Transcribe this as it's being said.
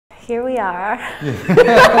here we are.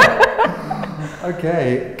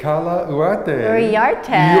 Okay, Carla Uiarte.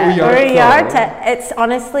 Uiarte. It's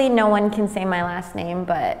honestly, no one can say my last name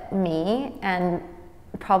but me, and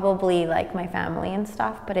probably like my family and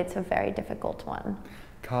stuff, but it's a very difficult one.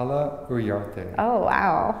 Carla Uiarte. Oh,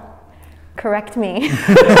 wow. Correct me.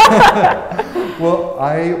 Well,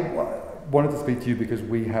 I wanted to speak to you because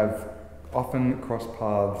we have often crossed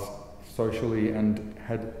paths socially and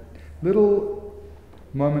had little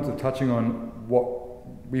moments of touching on what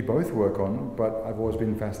we both work on, but I've always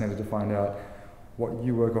been fascinated to find out what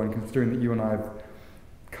you work on, considering that you and I have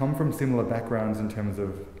come from similar backgrounds in terms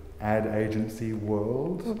of ad agency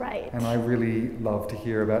world. Right. And I really love to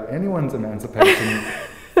hear about anyone's emancipation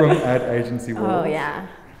from ad agency world. Oh, yeah.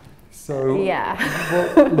 So, yeah.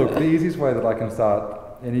 Well, look, the easiest way that I can start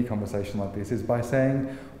any conversation like this is by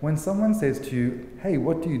saying, when someone says to you, hey,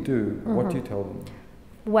 what do you do? What do you tell them?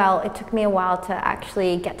 Well, it took me a while to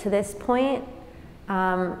actually get to this point.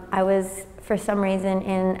 I was, for some reason,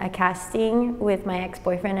 in a casting with my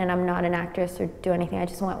ex-boyfriend, and I'm not an actress or do anything. I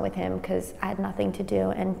just went with him because I had nothing to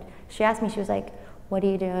do. And she asked me, she was like, what do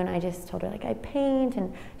you do? And I just told her, like, I paint.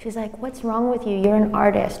 And she's like, what's wrong with you? You're an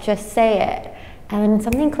artist, just say it. And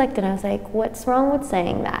something clicked, and I was like, what's wrong with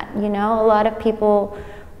saying that? You know, a lot of people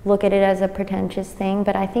look at it as a pretentious thing,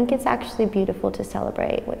 but I think it's actually beautiful to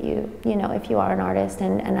celebrate what you know, if you are an artist,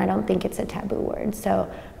 and I don't think it's a taboo word. So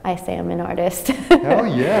I say I'm an artist. Hell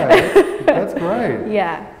yeah, that's great.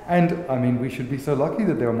 Yeah. And I mean, we should be so lucky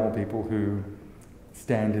that there are more people who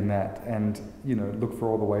stand in that and, you know, look for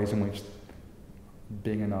all the ways in which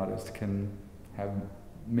being an artist can have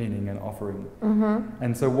meaning and offering.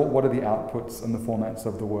 And so what are the outputs and the formats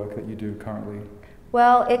of the work that you do currently?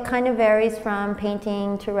 Well, it kind of varies from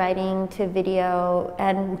painting to writing to video,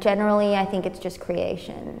 and generally I think it's just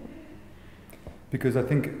creation. Because I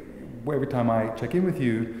think every time I check in with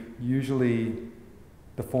you, usually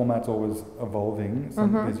the format's always evolving. So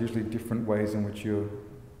there's usually different ways in which you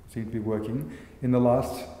seem to be working. In the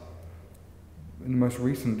most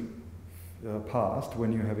recent past,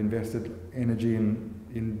 when you have invested energy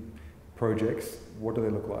in projects, what do they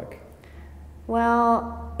look like?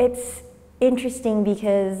 Well, it's interesting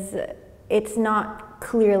because it's not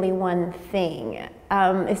clearly one thing.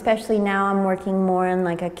 Especially now I'm working more in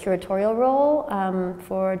like a curatorial role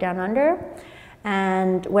for Down Under,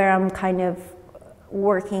 and where I'm kind of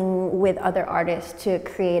working with other artists to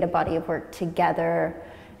create a body of work together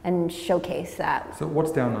and showcase that. So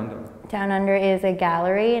what's Down Under? Down Under is a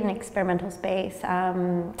gallery, an experimental space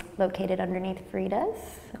located underneath Frida's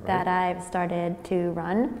that I've started to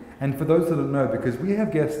run. And for those that don't know, because we have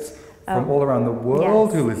guests from all around the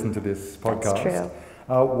world who listen to this podcast. That's true.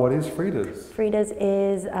 What is Frida's? Frida's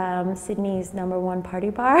is Sydney's #1 party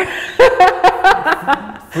bar.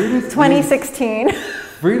 Frida's 2016.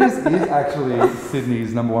 Frida's is actually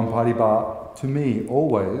Sydney's #1 party bar, to me,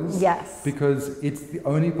 always. Yes. Because it's the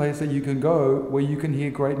only place that you can go where you can hear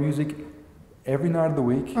great music every night of the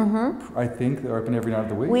week. I think they're open every night of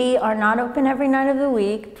the week. We are not open every night of the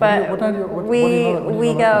week, but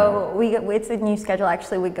it's a new schedule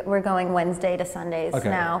actually. We're going Wednesday to Sundays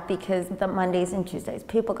now, because the Mondays and Tuesdays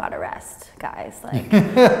people got to rest, guys. Like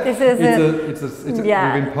this isn't.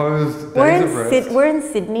 We've imposed days of rest. We're in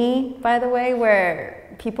Sydney, by the way, where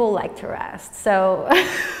people like to rest. So.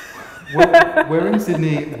 We're in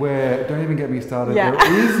Sydney where, don't even get me started, there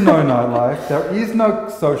is no nightlife, there is no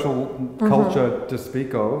social culture to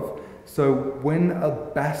speak of. So when a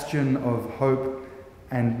bastion of hope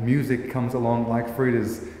and music comes along like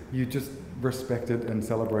Frida's, you just respect it and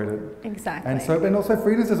celebrate it. Exactly. And also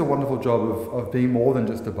Frida's does a wonderful job of being more than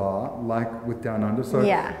just a bar, like with Down Under. So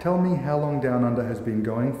tell me how long Down Under has been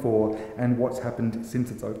going for and what's happened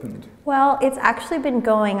since it's opened. Well, it's actually been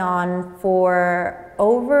going on for a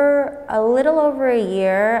little over a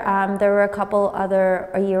year. There were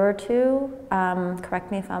a year or two, correct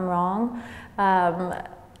me if I'm wrong.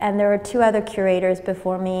 And there were 2 other curators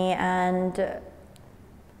before me, and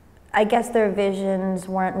I guess their visions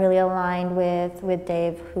weren't really aligned with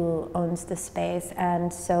Dave, who owns the space,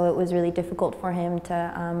 and so it was really difficult for him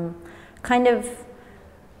to kind of,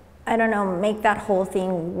 I don't know, make that whole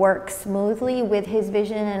thing work smoothly with his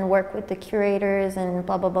vision and work with the curators and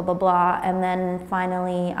blah, blah, blah, blah, blah. And then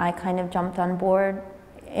finally I kind of jumped on board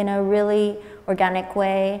in a really organic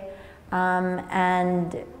way,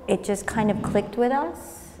 and it just kind of clicked with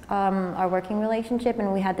us. Our working relationship,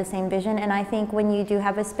 and we had the same vision. And I think when you do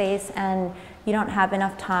have a space and you don't have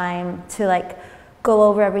enough time to like go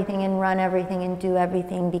over everything and run everything and do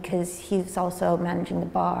everything, because he's also managing the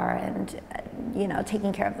bar and you know,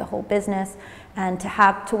 taking care of the whole business, and to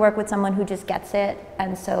have to work with someone who just gets it,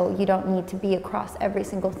 and so you don't need to be across every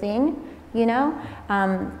single thing, you know.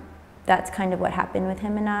 That's kind of what happened with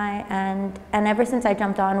him and I, and ever since I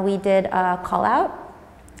jumped on, we did a call out,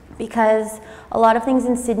 because a lot of things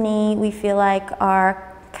in Sydney we feel like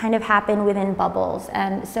are kind of happen within bubbles,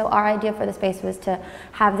 and so our idea for the space was to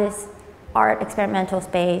have this art experimental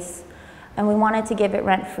space, and we wanted to give it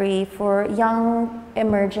rent-free for young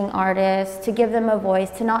emerging artists, to give them a voice,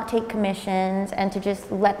 to not take commissions, and to just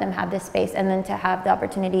let them have this space, and then to have the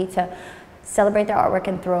opportunity to celebrate their artwork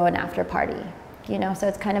and throw an after party, you know. So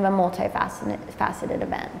it's kind of a multifaceted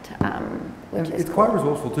event, which is it's cool. quite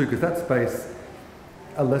resourceful too, because that space,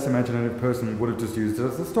 a less imaginative person would have just used it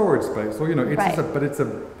as a storage space, or you know, it's right. just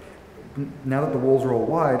now that the walls are all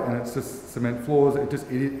wide and it's just cement floors, it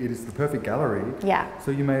is the perfect gallery. Yeah.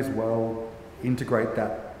 So you may as well integrate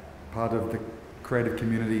that part of the creative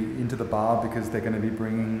community into the bar, because they're going to be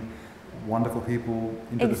bringing wonderful people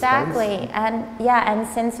into the space. Exactly, and yeah, and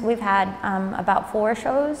since we've had about 4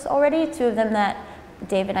 shows already, 2 of them that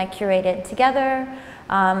Dave and I curated together,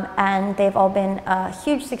 and they've all been a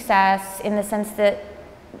huge success, in the sense that,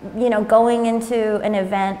 you know, going into an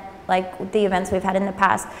event like the events we've had in the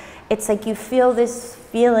past, it's like you feel this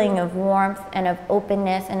feeling of warmth and of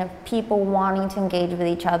openness and of people wanting to engage with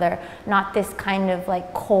each other, not this kind of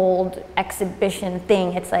like cold exhibition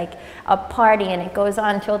thing. It's like a party and it goes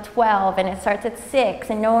on till 12 and it starts at 6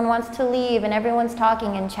 and no one wants to leave and everyone's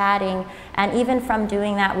talking and chatting. And even from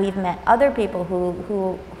doing that, we've met other people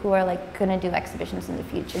who are like gonna do exhibitions in the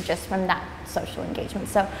future just from that social engagement.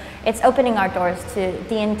 So it's opening our doors to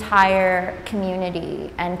the entire community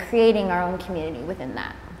and creating our own community within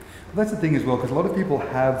that. Well, that's the thing as well, because a lot of people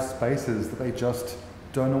have spaces that they just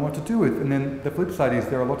don't know what to do with. And then the flip side is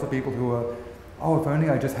there are lots of people who are, oh, if only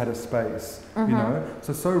I just had a space, you know?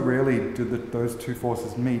 So rarely do those two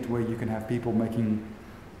forces meet, where you can have people making,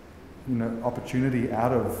 you know, opportunity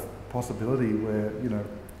out of possibility, where, you know,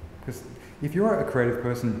 because if you're a creative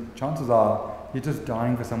person, chances are you're just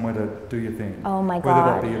dying for somewhere to do your thing. Oh my Whether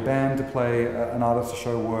God. that be a band to play, an artist to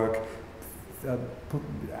show work,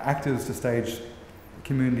 actors to stage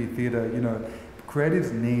community theatre, you know,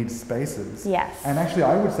 creatives need spaces. Yes. And actually,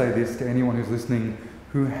 I would say this to anyone who's listening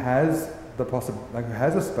who has who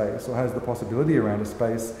has a space or has the possibility around a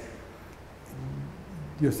space.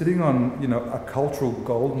 You're sitting on, you know, a cultural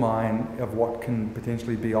gold mine of what can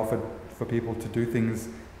potentially be offered for people to do things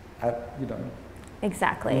at, you know,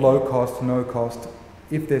 exactly, low cost, no cost.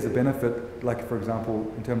 If there's a benefit, like for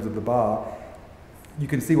example, in terms of the bar, you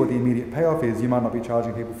can see what the immediate payoff is. You might not be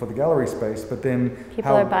charging people for the gallery space, but then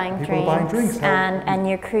people are buying drinks. And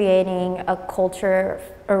you're creating a culture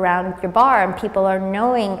around your bar, and people are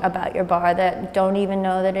knowing about your bar that don't even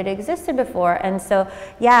know that it existed before. And so,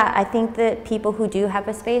 yeah, I think that people who do have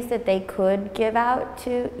a space that they could give out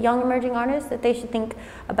to young emerging artists, that they should think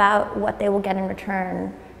about what they will get in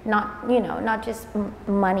return. Not, you know, not just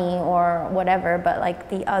money or whatever, but like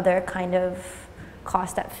the other kind of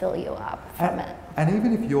costs that fill you up from it. And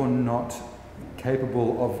even if you're not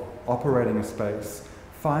capable of operating a space,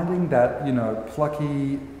 finding that, you know,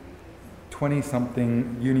 plucky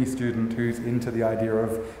 20-something uni student who's into the idea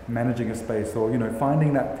of managing a space, or, you know,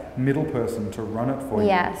 finding that middle person to run it for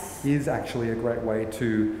Yes. you is actually a great way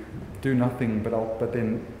to do nothing but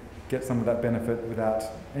then get some of that benefit without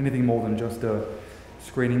anything more than just a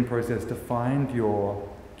screening process to find your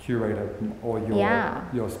curator or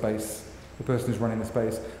your space, the person who's running the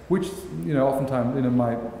space, which, you know, oftentimes, you know,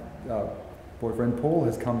 my boyfriend Paul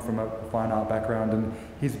has come from a fine art background, and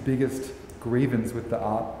his biggest grievance with the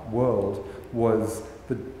art world was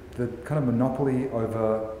the kind of monopoly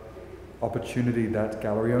over opportunity that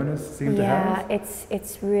gallery owners seem to have. Yeah,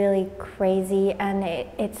 it's really crazy, and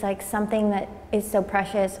it's like something that is so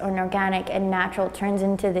precious and organic and natural turns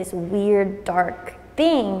into this weird, dark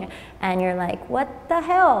thing, and you're like, what the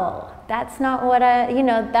hell? That's not what you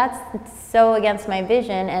know, that's so against my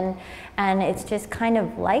vision, and it's just kind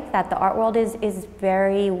of like that. The art world is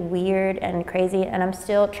very weird and crazy, and I'm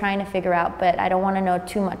still trying to figure out, but I don't want to know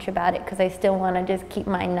too much about it, because I still want to just keep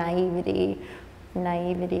my naivety,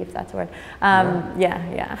 if that's a word.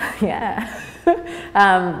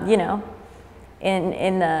 You know,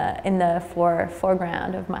 in the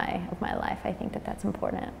foreground of my life. I think that's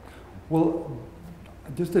important. Well,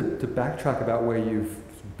 just to backtrack about where you've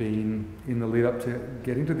been in the lead up to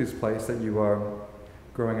getting to this place that you are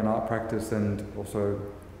growing an art practice and also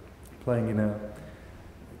playing in a,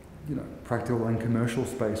 you know, practical and commercial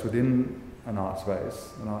space within an art space,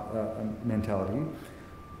 an art mentality.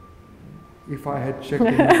 if I had checked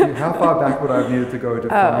in, how far back would I have needed to go to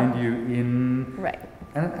find you in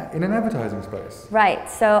an advertising space? Right.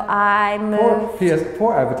 So I moved.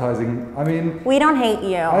 Poor advertising. I mean, we don't hate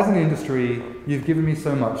you. As an industry, you've given me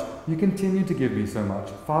so much. You continue to give me so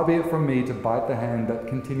much. Far be it from me to bite the hand that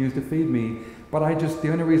continues to feed me. But the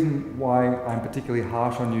only reason why I'm particularly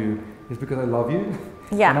harsh on you is because I love you.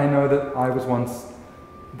 Yeah. And I know that I was once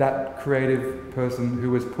that creative person who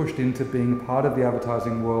was pushed into being part of the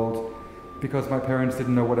advertising world because my parents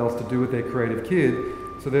didn't know what else to do with their creative kid.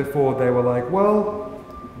 So therefore they were like, well,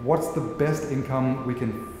 what's the best income we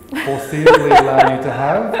can foreseeably allow you to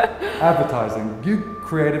have? Advertising. You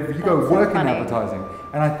go work in advertising.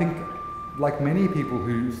 And I think, like many people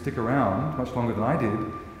who stick around much longer than I did,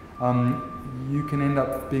 you can end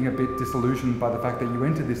up being a bit disillusioned by the fact that you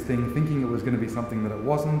entered this thing thinking it was going to be something that it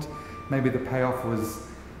wasn't. Maybe the payoff was,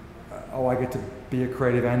 I get to be a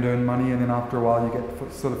creative and earn money, and then after a while you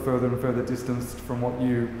get sort of further and further distanced from what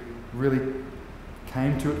you really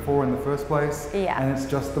came to it for in the first place. Yeah. And it's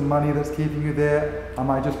just the money that's keeping you there. Am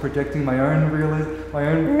I just projecting my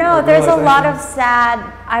own No, there's a lot of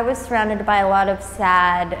I was surrounded by a lot of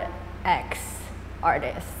sad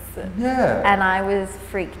ex-artists. Yeah. And I was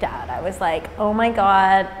freaked out. I was like, oh my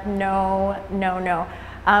God, no.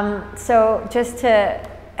 So just to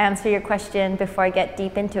answer your question before I get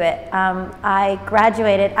deep into it,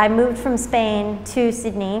 I moved from Spain to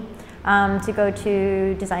Sydney to go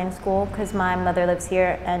to design school because my mother lives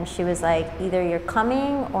here, and she was like, either you're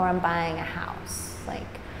coming or I'm buying a house.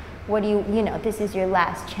 Like, what do you know, this is your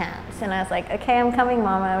last chance. And I was like, okay, I'm coming,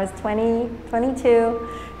 Mom. I was 22,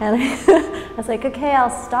 and I was like, okay, I'll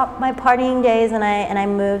stop my partying days, and I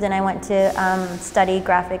moved and I went to study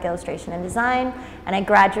graphic illustration and design, and I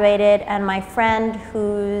graduated, and my friend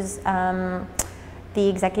who's the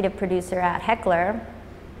executive producer at Heckler,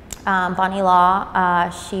 Bonnie Law,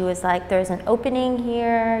 she was like, there's an opening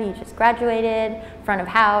here, you just graduated, front of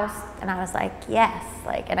house. And I was like, yes.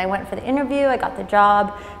 And I went for the interview, I got the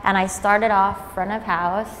job, and I started off front of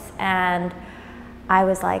house, and I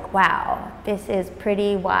was like, wow, this is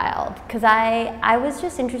pretty wild. Because I was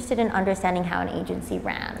just interested in understanding how an agency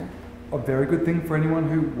ran. A very good thing for anyone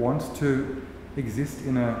who wants to exist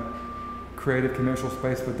in a creative commercial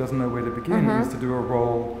space but doesn't know where to begin is to do a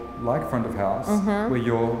role like front of house, where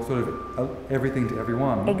you're sort of everything to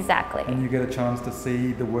everyone. Exactly. And you get a chance to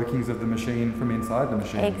see the workings of the machine from inside the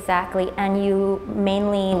machine. Exactly. And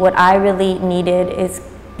what I really needed is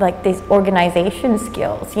like these organization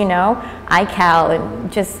skills, iCal,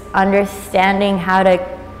 and just understanding how to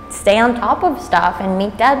stay on top of stuff and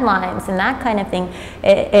meet deadlines and that kind of thing.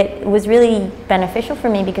 It was really beneficial for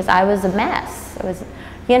me because I was a mess. I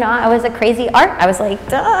was a crazy I was like,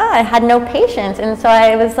 duh, I had no patience. And so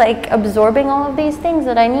I was like absorbing all of these things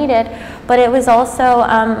that I needed. But it was also,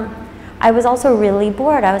 I was also really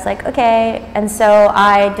bored. I was like, okay. And so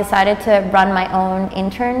I decided to run my own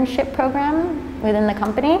internship program within the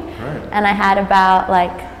company. Right. And I had about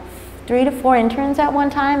like 3 to 4 interns at one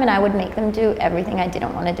time, and I would make them do everything I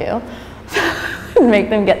didn't want to do. Make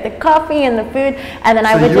them get the coffee and the food, and then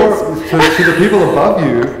So to the people above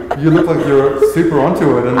you look like you're super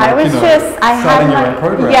onto it, and starting your own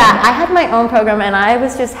program. Yeah, I had my own program, and I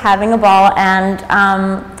was just having a ball, and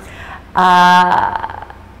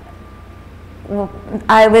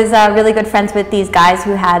I was really good friends with these guys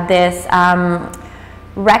who had this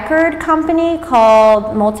record company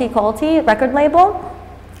called Multi-hyphenate record label,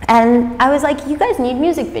 and I was like, you guys need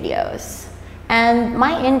music videos. And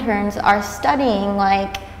my interns are studying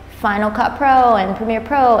like Final Cut Pro and Premiere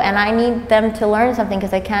Pro, and I need them to learn something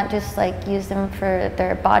because I can't just like use them for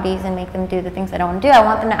their bodies and make them do the things I don't want to do. I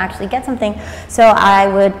want them to actually get something. So I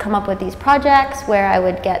would come up with these projects where I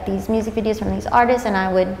would get these music videos from these artists, and I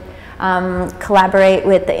would collaborate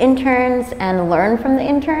with the interns and learn from the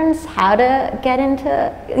interns how to get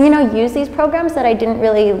into, use these programs that I didn't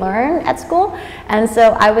really learn at school. And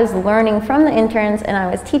so I was learning from the interns, and I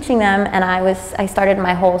was teaching them, and I started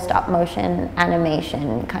my whole stop motion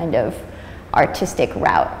animation kind of artistic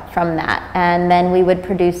route from that. And then we would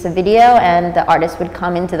produce a video, and the artist would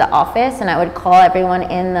come into the office, and I would call everyone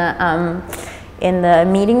in the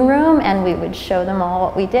meeting room, and we would show them all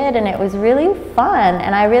what we did, and it was really fun,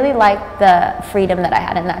 and I really liked the freedom that I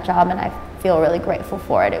had in that job, and I feel really grateful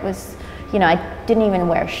for it. It was, I didn't even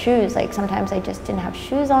wear shoes. Like sometimes I just didn't have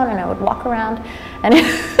shoes on, and I would walk around, and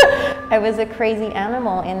I was a crazy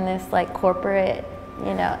animal in this like corporate,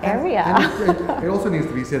 area. And it also needs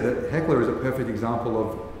to be said that Heckler is a perfect example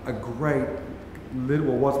of a great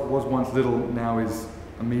little, was once little, now is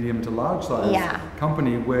a medium to large size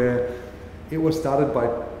company where it was started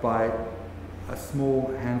by a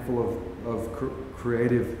small handful of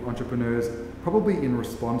creative entrepreneurs, probably in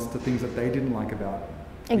response to things that they didn't like about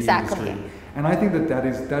the industry. And I think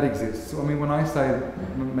that exists. So, I mean, when I say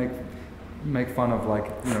make fun of, like,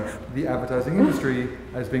 you know, the advertising industry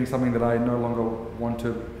as being something that I no longer want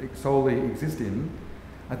to solely exist in,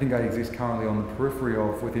 I think I exist currently on the periphery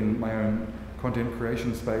of within my own content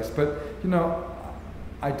creation space. But, you know,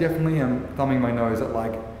 I definitely am thumbing my nose at,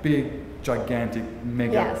 like, big, gigantic,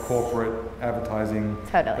 mega corporate advertising.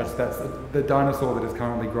 Totally. That's the dinosaur that is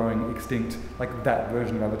currently growing extinct, like that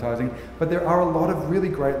version of advertising. But there are a lot of really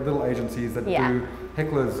great little agencies that do.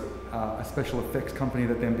 Heckler's a special effects company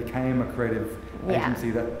that then became a creative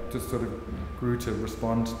agency that just sort of grew to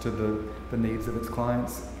respond to the needs of its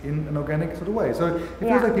clients in an organic sort of way. So it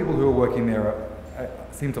feels like people who are working there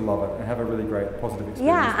seem to love it and have a really great positive experience.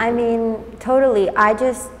 Yeah, I mean, totally. I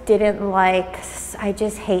just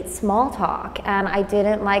hate small talk, and I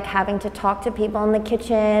didn't like having to talk to people in the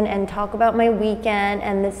kitchen and talk about my weekend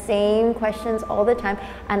and the same questions all the time,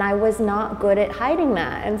 and I was not good at hiding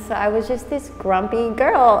that. And so I was just this grumpy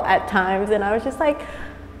girl at times, and I was just like,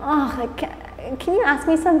 oh, can you ask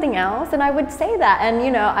me something else? And I would say that. And,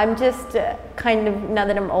 you know, I'm just kind of, now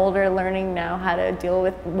that I'm older, learning now how to deal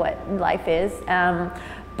with what life is.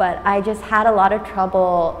 But I just had a lot of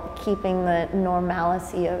trouble keeping the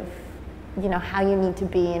normalcy of, you know, how you need to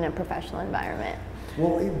be in a professional environment.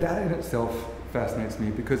 Well, that in itself fascinates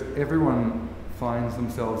me, because everyone finds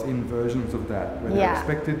themselves in versions of that, where they're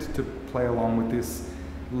expected to play along with this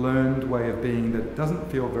learned way of being that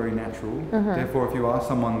doesn't feel very natural. Therefore, if you are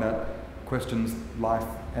someone that questions life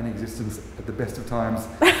and existence at the best of times,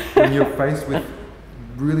 when you're faced with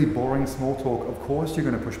really boring small talk, of course you're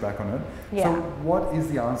going to push back on it. So what is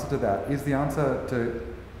the answer to that? Is the answer to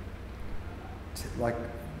like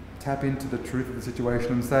tap into the truth of the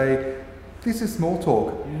situation and say, this is small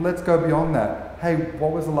talk, let's go beyond that. Hey,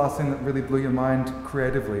 what was the last thing that really blew your mind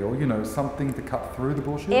creatively? Or, you know, something to cut through the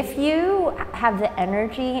bullshit? If you have the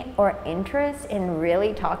energy or interest in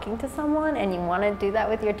really talking to someone and you want to do that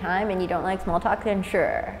with your time and you don't like small talk, then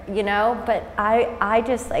sure, you know? But I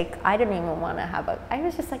just like, I didn't even want to I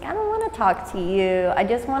was just like, I don't want to talk to you. I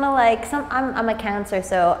just want to like, I'm a Cancer,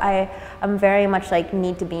 so I'm very much like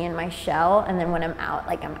need to be in my shell. And then when I'm out,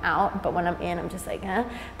 like I'm out. But when I'm in, I'm just like, eh.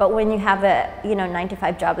 But when you have a, you know,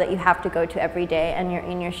 9-to-5 job that you have to go to every day and you're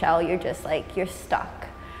in your shell, you're just like, you're stuck.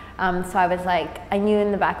 So I was like, I knew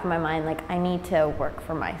in the back of my mind, like, I need to work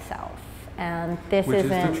for myself. And this Which is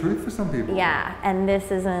the truth for some people. Yeah, and this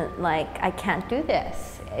isn't like, I can't do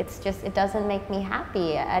this. It's just, it doesn't make me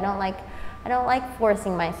happy. I don't like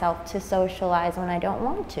forcing myself to socialize when I don't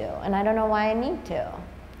want to, and I don't know why I need to.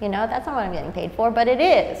 You know, that's not what I'm getting paid for, but it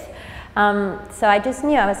is. So I just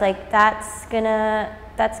knew, I was like, that's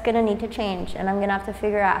gonna need to change, and I'm gonna have to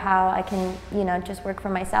figure out how I can, you know, just work for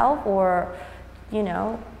myself, or, you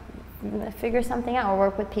know, figure something out, or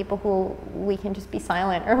work with people who we can just be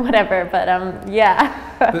silent or whatever. But yeah.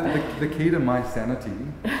 the key to my sanity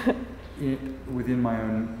within my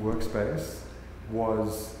own workspace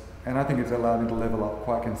was, and I think it's allowed me to level up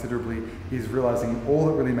quite considerably, is realizing all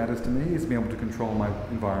that really matters to me is being able to control my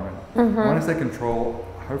environment. When I say control,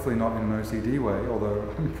 hopefully not in an OCD way, although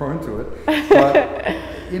I'm prone to it, but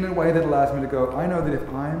in a way that allows me to go, I know that if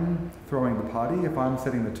I'm throwing the party, if I'm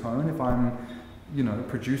setting the tone, if I'm, you know,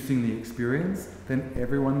 producing the experience, then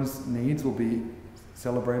everyone's needs will be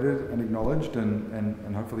celebrated and acknowledged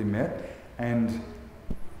and hopefully met. And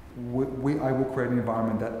I will create an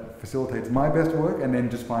environment that facilitates my best work, and then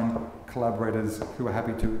just find collaborators who are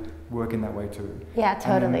happy to work in that way too. Yeah,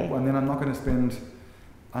 totally. And then I'm not going to spend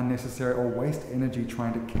unnecessary or waste energy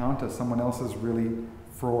trying to counter someone else's really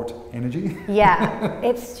fraught energy. Yeah,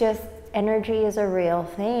 it's just, energy is a real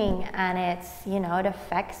thing, and it's, you know, it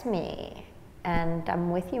affects me, and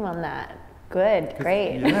I'm with you on that. Good,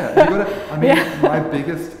 great. Yeah, I mean, my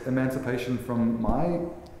biggest emancipation from my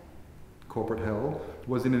corporate hell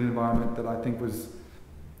was in an environment that I think was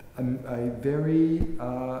a very,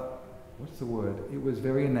 what's the word? It was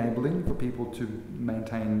very enabling for people to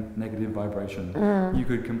maintain negative vibration. You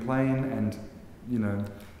could complain and, you know,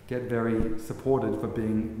 get very supported for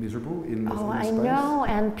being miserable in this space. I know,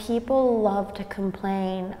 and people love to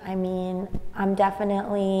complain. I mean, I'm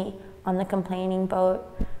definitely on the complaining boat,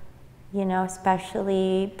 you know,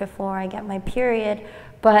 especially before I get my period,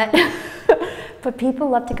 but but people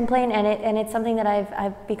love to complain, and it's something that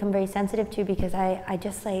I've become very sensitive to, because I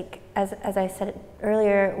just like, as I said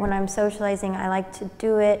earlier, when I'm socializing, I like to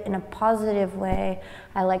do it in a positive way.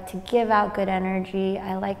 I like to give out good energy.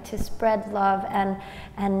 I like to spread love,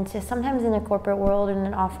 and just sometimes in a corporate world, in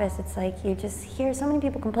an office, it's like you just hear so many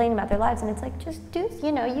people complaining about their lives, and it's like, just do,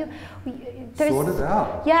 you know, sort it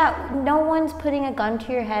out. Yeah, no one's putting a gun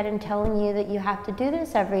to your head and telling you that you have to do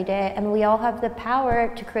this every day, and we all have the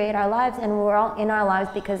power to create our lives, and we're all in our lives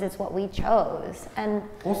because it's what we chose. And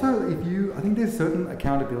also, I think there's certain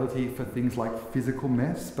accountability for things like physical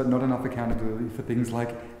mess, but not enough accountability for things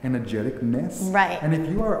like energetic mess. Right. And if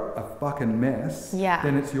you are a fucking mess,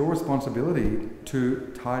 then it's your responsibility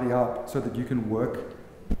to tidy up so that you can work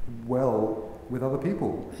well with other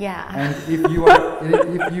people. Yeah. And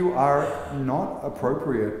if you are not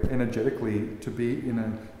appropriate energetically to be in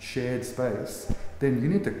a shared space, then you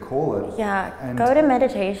need to call it. Yeah, and go to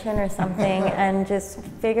meditation or something and just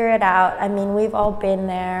figure it out. I mean, we've all been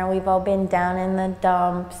there. We've all been down in the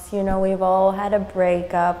dumps. You know, we've all had a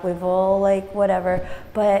breakup. We've all like whatever.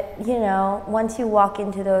 But, you know, once you walk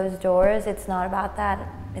into those doors, it's not about that.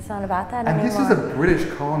 It's not about that and anymore. This is a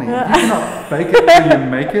British colony. If you cannot fake it till you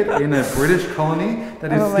make it in a British colony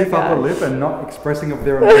that is stiff upper lip and not expressing of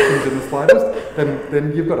their emotions in the slightest,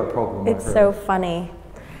 then you've got a problem. It's so funny.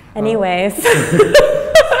 Anyways.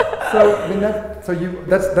 So I mean that's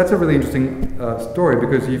a really interesting story,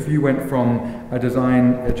 because if you went from a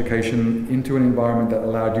design education into an environment that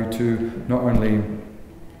allowed you to not only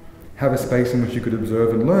have a space in which you could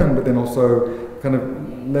observe and learn, but then also kind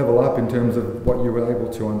of level up in terms of what you were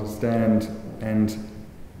able to understand and,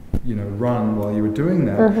 you know, run while you were doing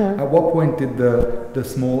that. Mm-hmm. At what point did the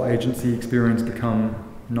small agency experience become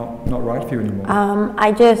not right for you anymore?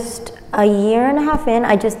 A year and a half in,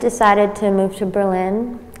 I just decided to move to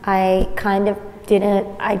Berlin. I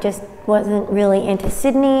just wasn't really into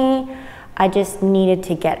Sydney. I just needed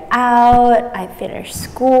to get out. I finished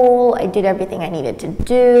school. I did everything I needed to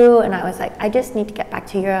do. And I was like, I just need to get back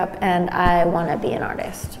to Europe and I want to be an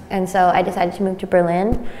artist. And so I decided to move to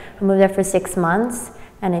Berlin. I moved there for 6 months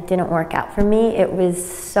and it didn't work out for me. It was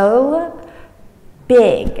so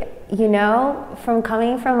big, you know, from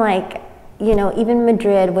coming from like, you know, even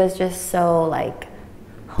Madrid was just so like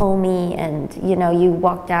homey, and you know, you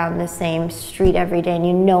walk down the same street every day and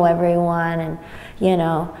you know everyone, and you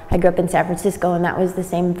know, I grew up in San Francisco and that was the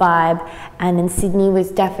same vibe, and then Sydney was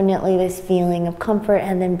definitely this feeling of comfort,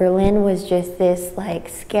 and then Berlin was just this like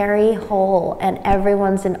scary hole, and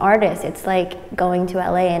everyone's an artist. It's like going to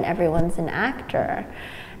LA and everyone's an actor,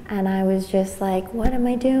 and I was just like, what am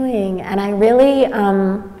I doing? And I really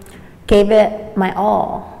gave it my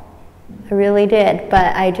all. I really did,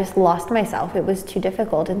 but I just lost myself. It was too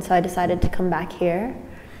difficult, and so I decided to come back here.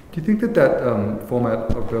 Do you think that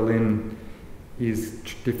format of Berlin is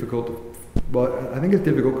difficult? Well, I think it's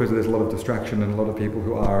difficult because there's a lot of distraction and a lot of people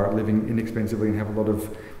who are living inexpensively and have a lot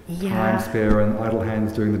of time spare and idle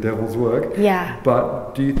hands doing the devil's work. Yeah.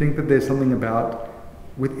 But do you think that there's something about,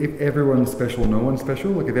 if everyone's special, no one's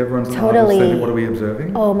special? Like if everyone's an Totally. artist, then what are we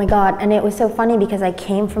observing? Oh my God, and it was so funny because I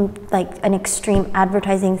came from like an extreme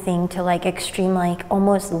advertising thing to like extreme like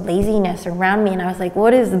almost laziness around me, and I was like,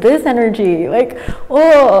 what is this energy? Like,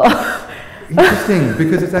 oh. Interesting,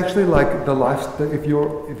 because it's actually like the life, if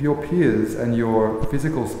your peers and your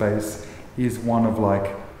physical space is one of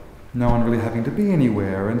like no one really having to be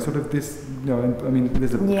anywhere, and sort of this, you know, I mean,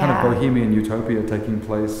 there's a kind of bohemian utopia taking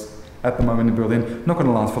place at the moment in Berlin. Not going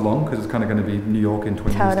to last for long because it's kind of going to be New York in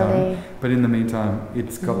 20 years time. But in the meantime,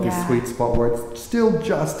 it's got this sweet spot where it's still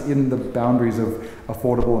just in the boundaries of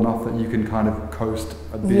affordable enough that you can kind of coast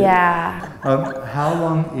a bit. Yeah. How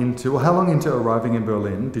long into arriving in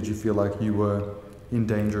Berlin did you feel like you were in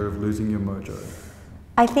danger of losing your mojo?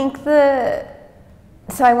 I think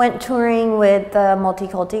so I went touring with the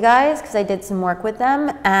Multi-Culti guys because I did some work with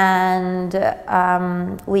them, and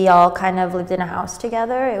we all kind of lived in a house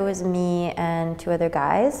together. It was me and 2 other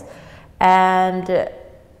guys, and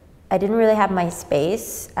I didn't really have my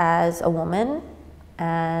space as a woman,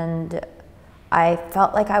 and I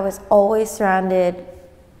felt like I was always surrounded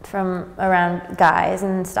from around guys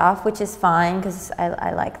and stuff, which is fine because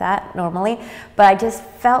I like that normally, but I just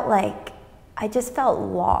felt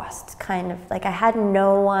lost, kind of like I had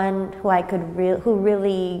no one who who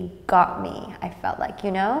really got me. I felt like,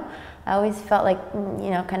 you know, I always felt like,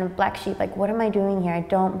 you know, kind of black sheep, like what am I doing here? I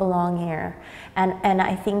don't belong here. And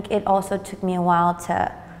I think it also took me a while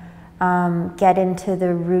to get into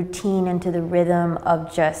the routine, into the rhythm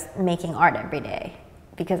of just making art every day.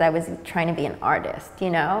 because I was trying to be an artist, you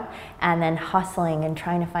know, and then hustling and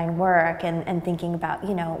trying to find work and thinking about,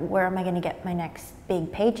 you know, where am I going to get my next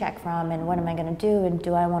big paycheck from, and what am I going to do, and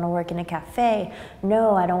do I want to work in a cafe?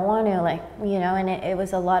 No, I don't want to, like, you know, and it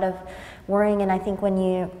was a lot of worrying. And I think when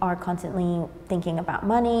you are constantly thinking about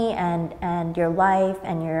money and your life,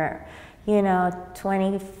 and you're, you know,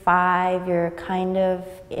 25, you're kind of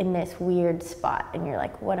in this weird spot, and you're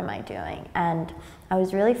like, what am I doing? And I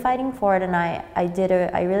was really fighting for it, and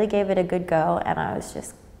I really gave it a good go, and I was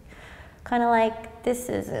just kind of like, this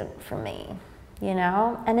isn't for me, you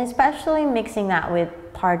know? And especially mixing that with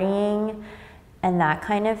partying and that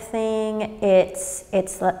kind of thing, it's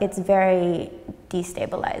very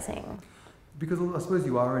destabilizing. Because I suppose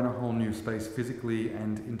you are in a whole new space physically,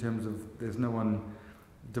 and in terms of there's no one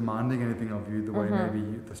demanding anything of you the way maybe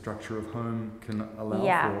the structure of home can allow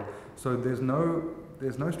for. So there's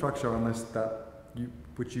no structure unless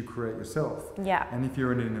which you create yourself. Yeah. And if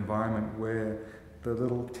you're in an environment where the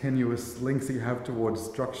little tenuous links that you have towards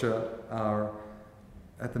structure are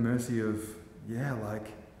at the mercy of,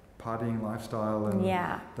 like partying lifestyle and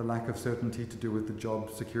the lack of certainty to do with the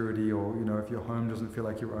job security, or, you know, if your home doesn't feel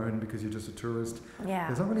like your own because you're just a tourist,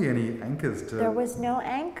 there's not really any anchors to... There was no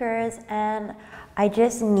anchors, and I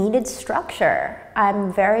just needed structure.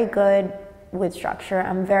 I'm very good with structure.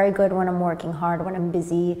 I'm very good when I'm working hard, when I'm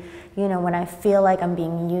busy, you know, when I feel like I'm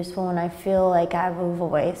being useful, when I feel like I have a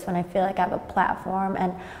voice, when I feel like I have a platform.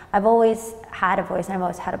 And I've always had a voice, and I've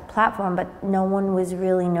always had a platform, but no one was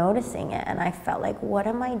really noticing it. And I felt like, what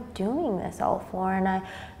am I doing this all for? And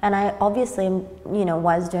I obviously, you know,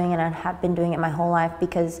 was doing it, and have been doing it my whole life,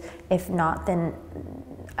 because if not, then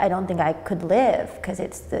I don't think I could live, because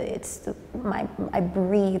I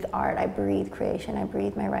breathe art, I breathe creation, I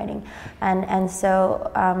breathe my writing, and so,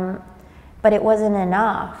 but it wasn't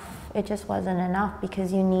enough. It just wasn't enough,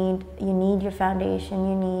 because you need your foundation,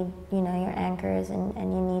 you need, you know, your anchors, and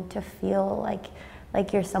you need to feel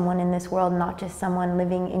like you're someone in this world, not just someone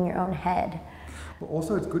living in your own head. But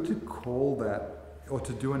also, it's good to call that, or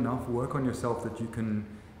to do enough work on yourself that you can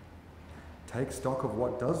take stock of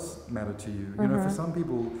what does matter to you. You know, for some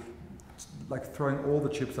people, like throwing all the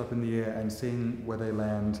chips up in the air and seeing where they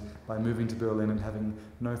land by moving to Berlin and having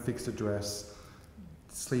no fixed address,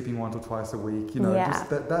 sleeping once or twice a week, you know, just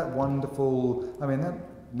that wonderful, I mean, that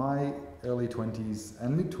my early 20s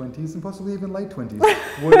and mid 20s and possibly even late 20s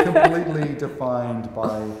were completely defined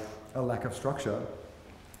by a lack of structure.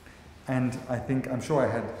 And I'm sure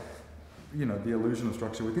I had, you know, the illusion of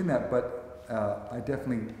structure within that, but I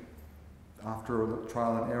definitely, after a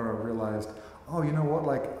trial and error, realized, oh, you know what,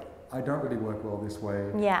 like, I don't really work well this way,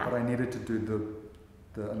 but I needed to do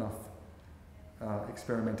the enough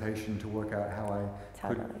experimentation to work out how I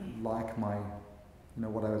could like my, you know,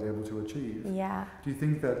 what I was able to achieve. Yeah. Do you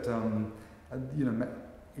think that, you know,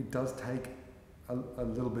 it does take a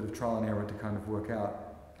little bit of trial and error to kind of work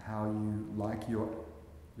out how you like your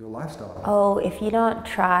lifestyle? Oh, if you don't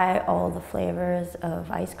try all the flavors of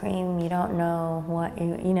ice cream, you don't know what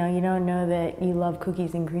you know, you don't know that you love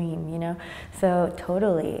cookies and cream, you know? So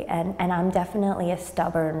totally, and I'm definitely a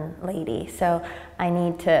stubborn lady, so I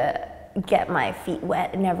need to get my feet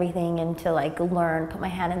wet and everything, and to like learn, put my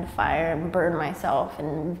hand in the fire and burn myself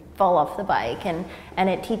and fall off the bike, and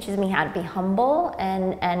it teaches me how to be humble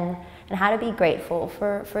and how to be grateful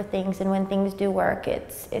for things, and when things do work,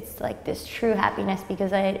 it's like this true happiness,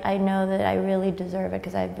 because I know that I really deserve it,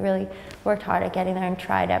 because I've really worked hard at getting there and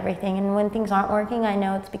tried everything, and when things aren't working, I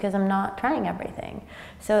know it's because I'm not trying everything.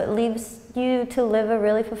 So it leaves you to live a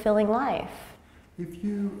really fulfilling life. If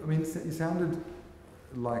you, I mean, you sounded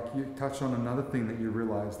like you touched on another thing that you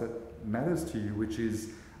realize that matters to you, which is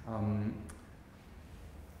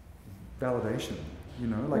validation. You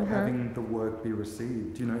know, like having the work be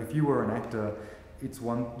received. You know, if you were an actor,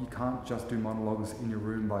 you can't just do monologues in your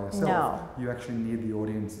room by yourself. No. You actually need the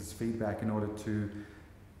audience's feedback in order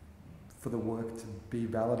for the work to be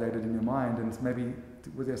validated in your mind. And maybe,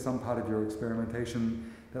 was there some part of your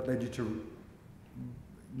experimentation that led you to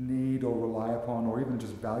need or rely upon, or even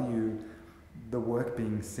just value the work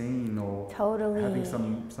being seen, or having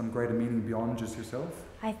some greater meaning beyond just yourself?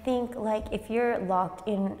 I think, like, if you're locked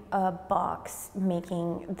in a box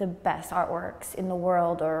making the best artworks in the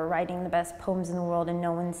world, or writing the best poems in the world, and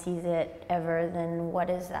no one sees it ever, then what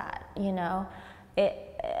is that, you know?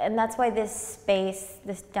 And that's why this space,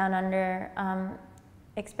 this down under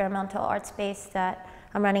experimental art space that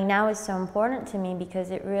I'm running now is so important to me,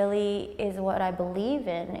 because it really is what I believe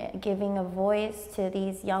in, giving a voice to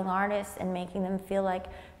these young artists and making them feel like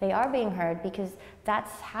they are being heard, because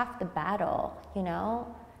that's half the battle, you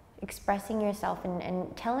know? Expressing yourself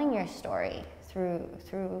and telling your story through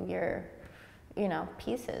your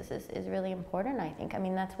pieces is really important, I think. I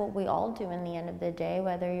mean, that's what we all do in the end of the day,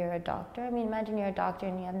 whether you're a doctor. I mean, imagine you're a doctor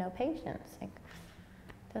and you have no patients. Like,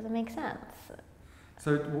 doesn't make sense.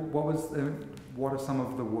 So what are some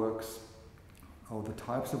of the works, or the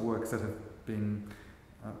types of works that have been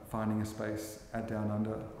finding a space at Down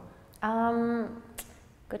Under?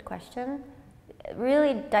 Good question.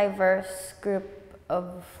 Really diverse group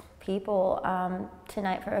of people.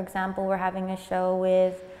 Tonight, for example, we're having a show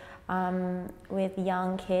with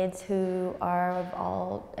young kids who are of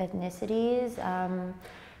all ethnicities,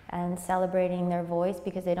 and celebrating their voice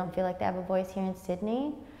because they don't feel like they have a voice here in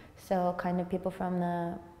Sydney. So kind of people from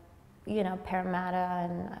the, Parramatta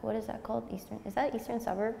and what is that called? Is that Eastern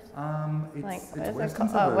Suburbs? It's Western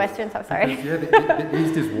Suburbs. Oh, Western Suburbs, sorry. Yeah, the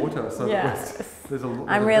East is water, so there's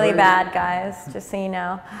I'm really bad, guys, just so you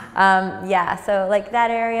know. So like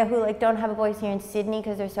that area who like don't have a voice here in Sydney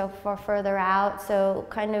because they're so far further out. So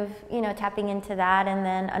kind of, tapping into that. And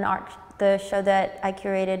then the show that I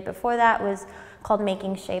curated before that was called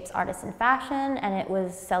Making Shapes, Artists in Fashion, and it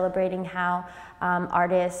was celebrating how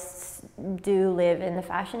artists do live in the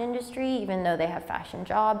fashion industry, even though they have fashion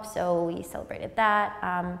jobs. So we celebrated that.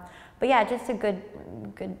 But yeah, just a good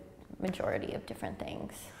majority of different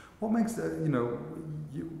things. What makes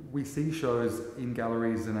we see shows in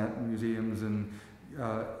galleries and at museums and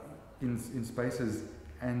in spaces,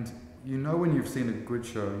 and when you've seen a good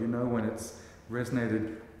show, when it's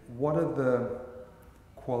resonated. What are the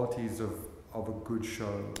qualities of a good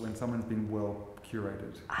show when someone's been well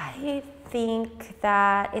curated? I think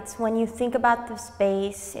that it's when you think about the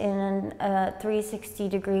space in a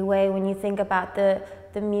 360-degree way, when you think about the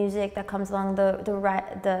music that comes along,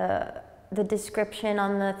 the description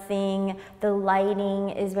on the thing, the lighting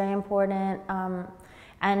is very important,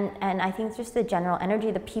 and I think just the general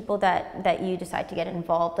energy, the people that you decide to get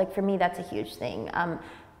involved. Like for me, that's a huge thing.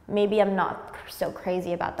 Maybe I'm not so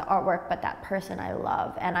crazy about the artwork, but that person I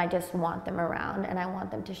love, and I just want them around, and I want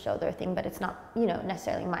them to show their thing, but it's not,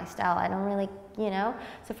 necessarily my style. I don't really,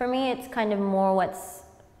 So for me, it's kind of more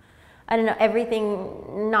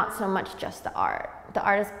everything, not so much just the art. The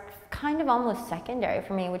art is kind of almost secondary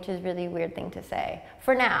for me, which is really a weird thing to say.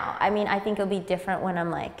 For now, I mean, I think it'll be different when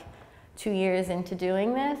I'm like 2 years into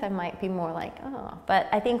doing this. I might be more like, oh, but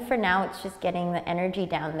I think for now, it's just getting the energy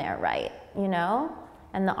down there right,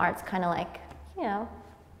 And the art's kind of like,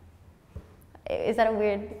 is that a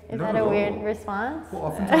weird weird response? Well,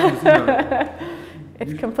 oftentimes,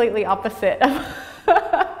 it's completely opposite.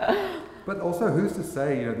 But also, who's to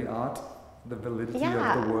say, the art, the validity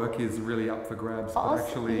of the work is really up for grabs, but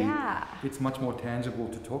actually it's much more tangible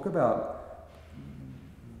to talk about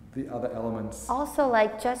the other elements. Also,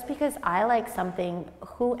 like, just because I like something,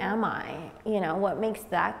 who am I? What makes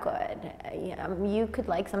that good? You could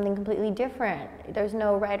like something completely different. There's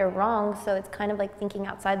no right or wrong, so it's kind of like thinking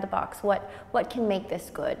outside the box. What can make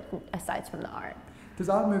this good, aside from the art? Does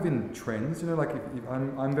art move in trends? Like if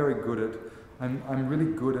I'm very good at, I'm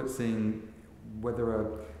really good at seeing whether a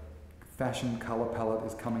fashion color palette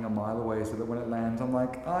is coming a mile away, so that when it lands, I'm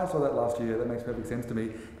like, I saw that last year, that makes perfect sense to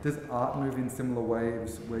me. Does art move in similar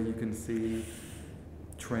waves where you can see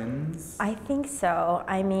trends? I think so.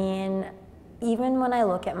 I mean, even when I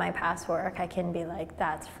look at my past work, I can be like,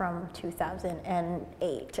 that's from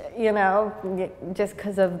 2008, just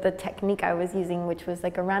because of the technique I was using, which was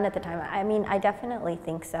like around at the time. I mean, I definitely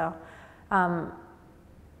think so.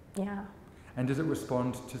 Yeah. And does it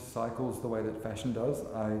respond to cycles the way that fashion does?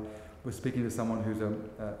 I was speaking to someone who's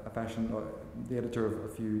a fashion, or the editor of a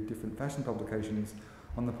few different fashion publications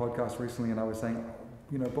on the podcast recently, and I was saying,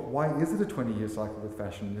 but why is it a 20-year cycle with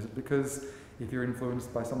fashion? Is it because if you're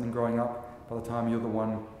influenced by something growing up, by the time you're the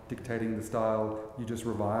one dictating the style, you just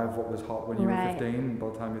revive what was hot when you were 15, by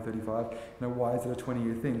the time you're 35? Why is it a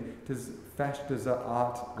 20-year thing? Does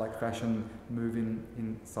art, like fashion, move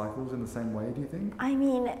in cycles in the same way, do you think? I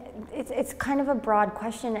mean, it's kind of a broad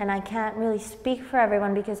question, and I can't really speak for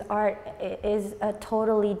everyone because art is a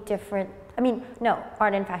totally different,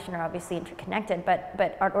 art and fashion are obviously interconnected,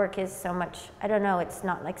 but artwork is so much, I don't know, it's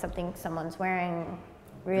not like something someone's wearing.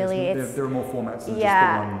 Really, there are more formats than just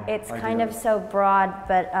the one it's idea. Kind of so broad,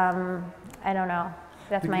 but I don't know.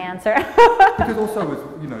 That's my answer. Because also,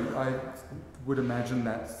 I would imagine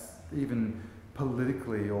that even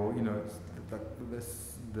politically, or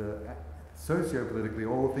the socio-politically,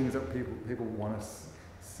 all the things that people want to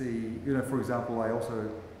see. For example,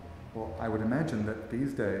 I would imagine that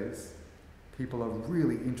these days people are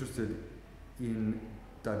really interested in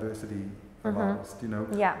diversity of artists.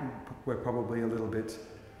 We're probably a little bit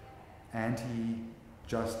anti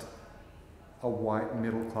just a white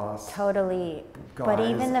middle class. Totally. But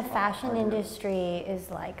even the fashion idea. industry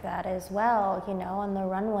is like that as well. You know, on the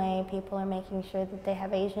runway, people are making sure that they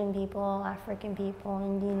have Asian people, African people,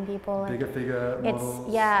 Indian people. Bigger figure models.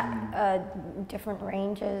 It's, yeah, different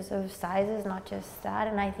ranges of sizes, not just that.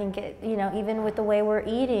 And I think, you know, even with the way we're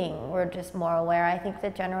eating, we're just more aware. I think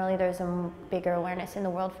that generally there's a bigger awareness in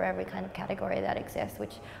the world for every kind of category that exists,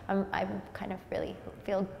 which I kind of really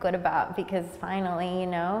feel good about, because finally, you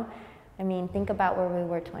know, I mean, think about where we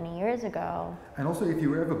were 20 years ago. And also, if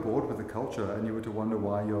you were ever bored with the culture and you were to wonder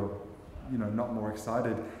why you're, you know, not more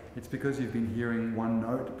excited, it's because you've been hearing one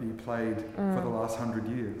note be played for the last 100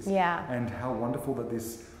 years. Yeah. And how wonderful that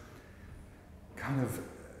this kind of,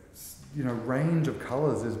 you know, range of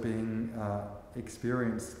colours is being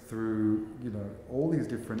experienced through, you know, all these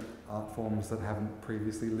different art forms that haven't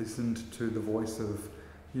previously listened to the voice of,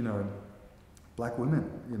 you know, Black women,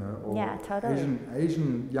 you know, or yeah, totally.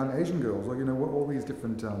 young Asian girls, or, you know, all these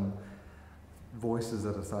different voices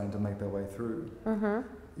that are starting to make their way through.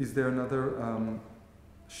 Is there another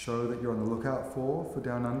show that you're on the lookout for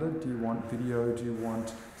Down Under? Do you want video? Do you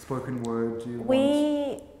want spoken word? Do you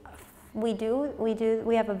We do.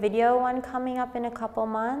 We have a video one coming up in a couple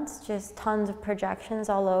months, just tons of projections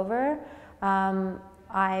all over.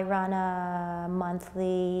 I run a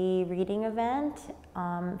monthly reading event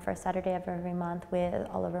for Saturday of every month with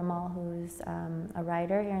Oliver Mull, who's a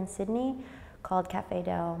writer here in Sydney, called Café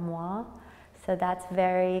Del Moi. So that's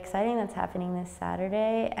very exciting. That's happening this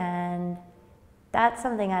Saturday, and that's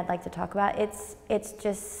something I'd like to talk about. It's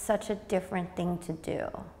just such a different thing to do,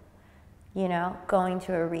 you know, going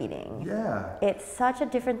to a reading. Yeah. It's such a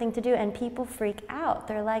different thing to do, and people freak out.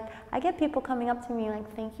 They're like, I get people coming up to me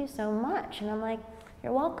like, thank you so much. And I'm like,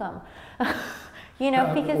 you're welcome. You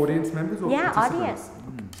know, because audience members or yeah, participants?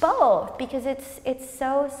 audience, both, because it's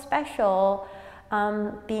so special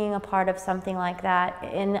being a part of something like that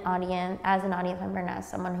in audience, as an audience member and as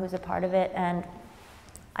someone who's a part of it. And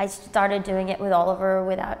I started doing it with Oliver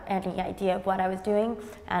without any idea of what I was doing,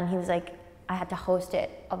 and he was like, I had to host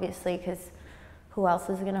it, obviously, because who else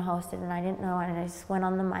is going to host it? And I didn't know, and I just went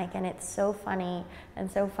on the mic, and it's so funny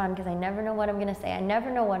and so fun, because I never know what I'm going to say. I never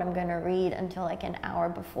know what I'm going to read until like an hour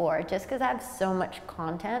before, just because I have so much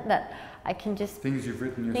content that I can just... Things you've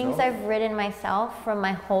written yourself? Things I've written myself from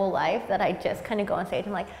my whole life that I just kind of go on stage.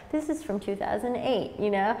 I'm like, this is from 2008,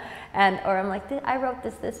 you know? Or I'm like, I wrote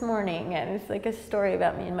this morning, and it's like a story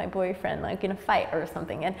about me and my boyfriend, like in a fight or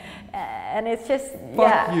something. And it's just,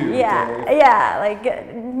 Fuck you, Dave. Yeah,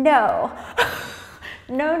 like, no.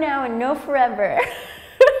 No now and no forever.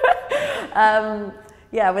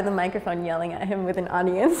 Yeah, with a microphone yelling at him with an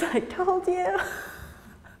audience. I told you.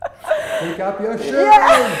 Pick up your shit.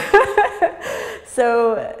 Yeah.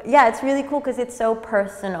 So yeah, it's really cool because it's so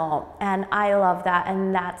personal, and I love that,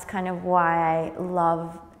 and that's kind of why I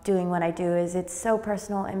love doing what I do. Is it's so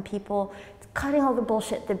personal, and people, it's cutting all the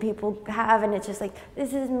bullshit that people have, and it's just like,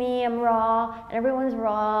 this is me, I'm raw, and everyone's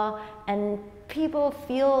raw, and people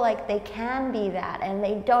feel like they can be that, and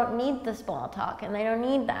they don't need the small talk, and they don't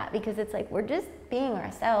need that, because it's like, we're just being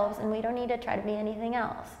ourselves, and we don't need to try to be anything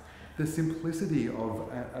else. The simplicity of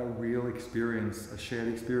a real experience, a shared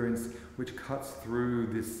experience, which cuts through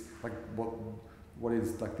this, like what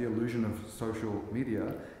is like the illusion of social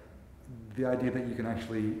media, the idea that you can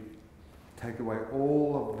actually take away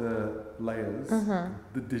all of the layers,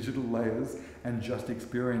 the digital layers, and just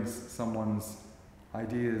experience someone's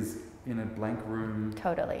ideas in a blank room,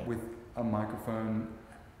 totally, with a microphone,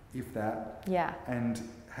 if that. Yeah. And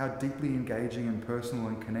how deeply engaging and personal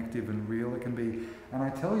and connective and real it can be. And I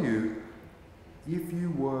tell you, if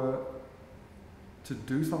you were to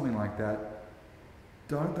do something like that,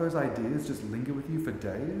 don't those ideas just linger with you for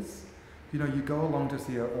days? You know, you go along to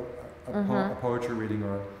see a poetry reading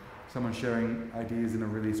or someone sharing ideas in a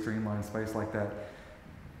really streamlined space like that.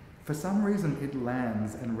 For some reason, it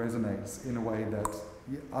lands and resonates in a way that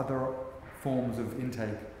other forms of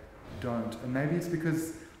intake don't. And maybe it's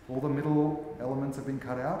because all the middle elements have been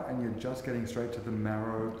cut out and you're just getting straight to the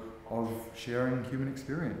marrow of sharing human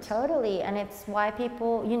experience. Totally, and it's why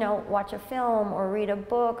people, you know, watch a film or read a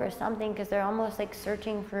book or something, because they're almost like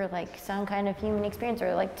searching for like some kind of human experience,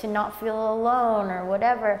 or like to not feel alone or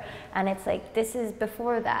whatever. And it's like, this is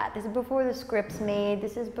before that. This is before the script's made.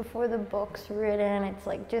 This is before the book's written. It's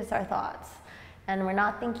like just our thoughts. And we're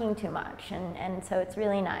not thinking too much. And so it's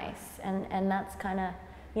really nice. And that's kind of,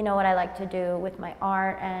 you know, what I like to do with my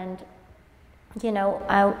art. And, you know,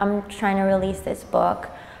 I'm trying to release this book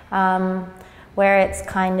where it's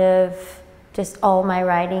kind of just all my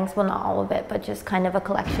writings, well, not all of it, but just kind of a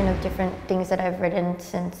collection of different things that I've written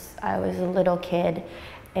since I was a little kid.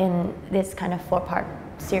 in this kind of 4-part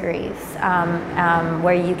series,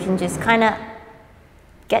 where you can just kind of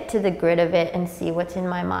get to the grit of it and see what's in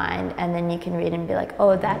my mind, and then you can read and be like,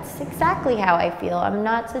 oh, that's exactly how I feel. I'm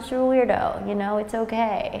not such a weirdo, you know, it's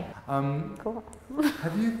okay. Cool.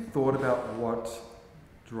 Have you thought about what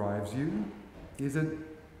drives you? Is it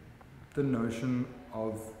the notion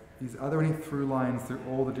of, are there any through lines through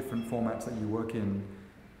all the different formats that you work in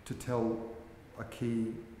to tell a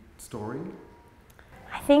key story?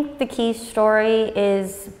 I think the key story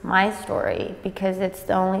is my story, because it's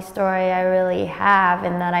the only story I really have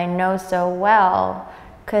and that I know so well.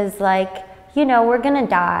 Because, like, you know, we're gonna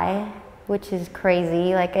die, which is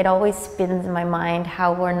crazy. Like, it always spins in my mind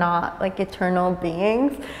how we're not, like, eternal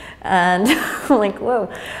beings. And I'm like, whoa.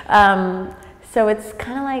 So it's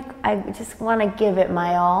kind of like, I just want to give it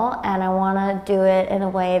my all, and I want to do it in a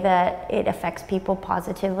way that it affects people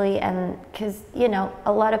positively. And because, you know,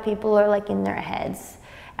 a lot of people are like in their heads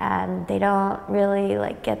and they don't really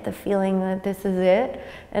like get the feeling that this is it.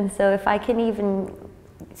 And so if I can even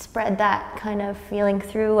spread that kind of feeling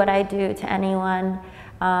through what I do to anyone,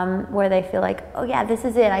 where they feel like, oh yeah, this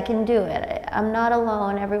is it, I can do it. I'm not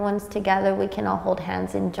alone, everyone's together, we can all hold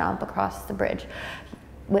hands and jump across the bridge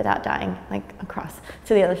without dying, like across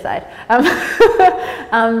to the other side.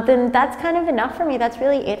 Then that's kind of enough for me. That's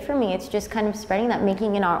really it for me. It's just kind of spreading that,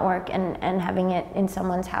 making an artwork and having it in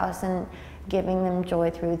someone's house and giving them joy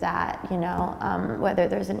through that, you know, whether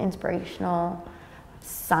there's an inspirational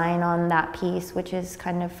sign on that piece, which is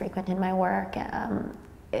kind of frequent in my work.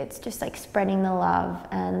 It's just like spreading the love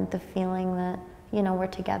and the feeling that, you know, we're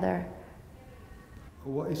together.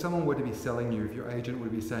 Well, if someone were to be selling you, if your agent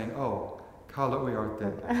would be saying, oh, Carla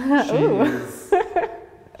Uiarte,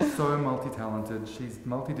 she is so multi-talented, she's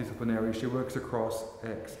multidisciplinary, she works across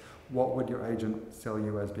X. What would your agent sell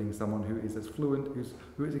you as being someone who is as fluent,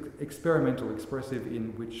 who is experimental, expressive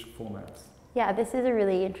in which formats? Yeah, this is a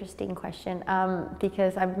really interesting question,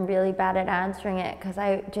 because I'm really bad at answering it, because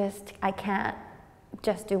I can't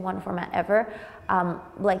just do one format ever.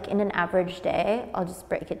 Like in an average day, I'll just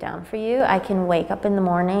break it down for you. I can wake up in the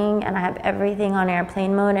morning and I have everything on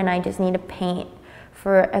airplane mode, and I just need to paint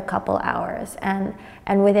for a couple hours. And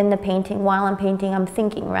within the painting, while I'm painting, I'm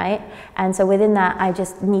thinking, right? And so within that, I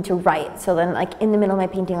just need to write. So then like in the middle of my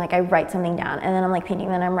painting, like I write something down, and then I'm like painting,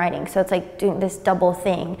 then I'm writing. So it's like doing this double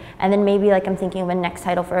thing. And then maybe like I'm thinking of a next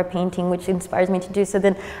title for a painting, which inspires me to do. So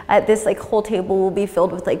then this like whole table will be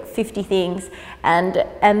filled with like 50 things. And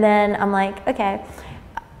then I'm like, okay,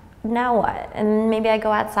 now what? And maybe I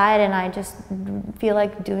go outside and I just feel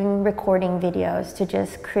like recording videos to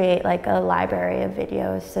just create like a library of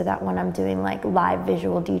videos, so that when I'm doing like live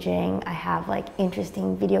visual DJing, I have like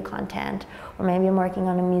interesting video content. Or maybe I'm working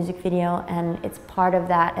on a music video and it's part of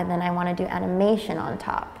that, and then I want to do animation on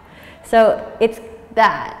top. So it's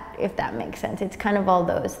that, if that makes sense. It's kind of all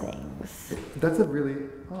those things. That's a really,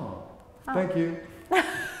 thank you.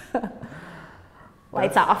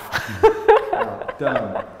 Lights off.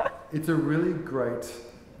 Done. It's a really great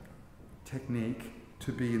technique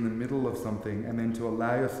to be in the middle of something and then to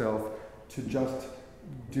allow yourself to just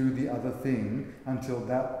do the other thing until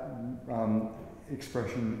that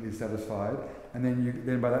expression is satisfied, and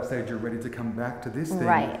then by that stage you're ready to come back to this thing,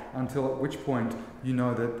 right, until at which point you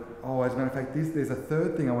know that, oh, as a matter of fact, there's a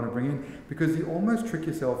third thing I want to bring in, because you almost trick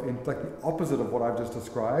yourself in, like the opposite of what I've just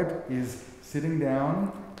described is sitting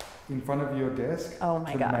down in front of your desk to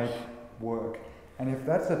make work. And if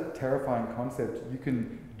that's a terrifying concept, you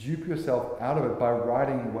can dupe yourself out of it by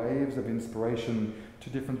writing waves of inspiration to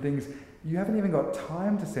different things. You haven't even got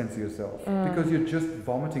time to censor yourself because you're just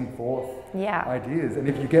vomiting forth ideas. And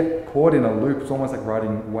if you get caught in a loop, it's almost like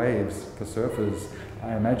riding waves for surfers,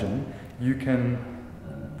 I imagine. You can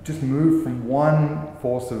just move from one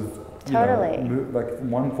force of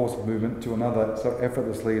one force of movement to another so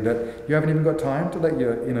effortlessly that you haven't even got time to let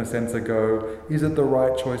your inner sensor go, is it the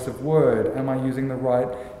right choice of word? Am I using the right,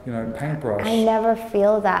 paintbrush? I never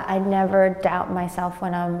feel that. I never doubt myself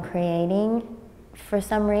when I'm creating. For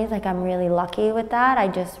some reason, like I'm really lucky with that. I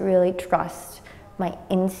just really trust my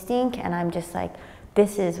instinct, and I'm just like,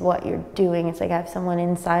 this is what you're doing. It's like I have someone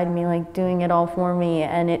inside me like doing it all for me,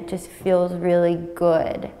 and it just feels really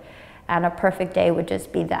good. And a perfect day would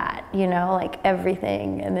just be that, like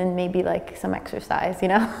everything, and then maybe like some exercise,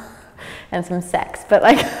 and some sex, but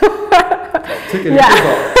like,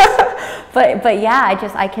 but yeah,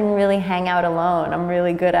 I can really hang out alone. I'm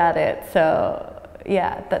really good at it. So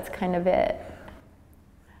yeah, that's kind of it.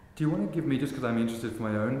 Do you want to give me, just because I'm interested for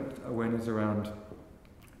my own awareness around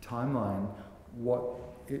timeline, what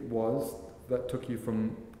it was that took you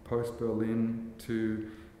from post-Berlin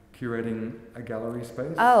to curating a gallery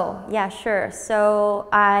space? Oh, yeah, sure. So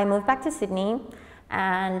I moved back to Sydney,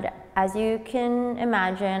 and as you can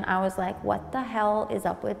imagine, I was like, what the hell is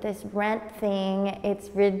up with this rent thing? It's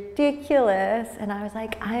ridiculous. And I was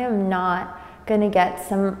like, I am not gonna get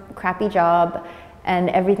some crappy job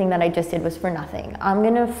and everything that I just did was for nothing. I'm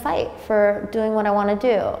gonna fight for doing what I wanna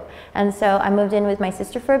do. And so I moved in with my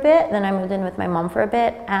sister for a bit, then I moved in with my mom for a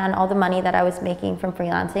bit, and all the money that I was making from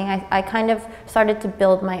freelancing, I kind of started to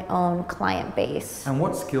build my own client base. And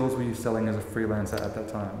what skills were you selling as a freelancer at that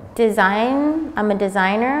time? Design. I'm a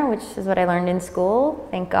designer, which is what I learned in school,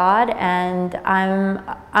 thank God. And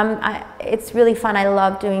it's really fun. I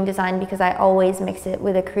love doing design because I always mix it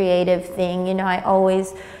with a creative thing. You know, I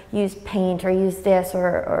always use paint or use this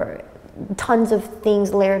or tons of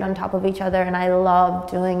things layered on top of each other, and I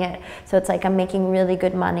love doing it. So it's like I'm making really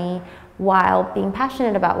good money while being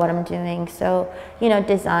passionate about what I'm doing. So, you know,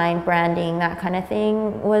 design, branding, that kind of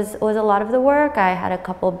thing was a lot of the work. I had a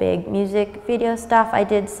couple big music video stuff. I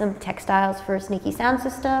did some textiles for Sneaky Sound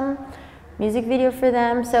System, music video for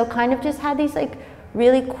them. So kind of just had these like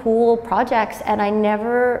really cool projects, and it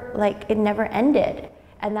never ended.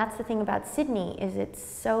 And that's the thing about Sydney, is it's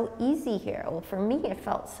so easy here. Well, for me, it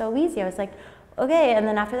felt so easy. I was like, okay, and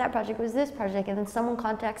then after that project was this project, and then someone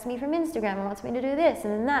contacts me from Instagram and wants me to do this,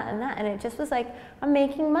 and then that, and that, and it just was like, I'm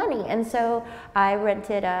making money. And so I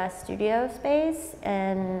rented a studio space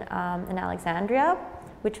in Alexandria,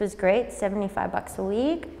 which was great, $75 a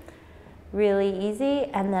week, really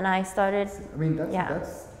easy. And then I started. I mean,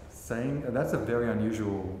 that's a very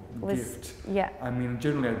unusual gift. Yeah. I mean,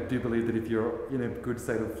 generally, I do believe that if you're in a good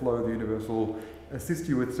state of flow, the universe will assist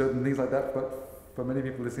you with certain things like that. But for many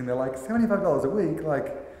people listening, they're like, $75 a week,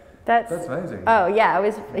 like that's amazing. Oh yeah,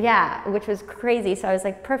 which was crazy. So I was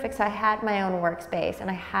like, perfect. So I had my own workspace and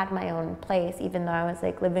I had my own place, even though I was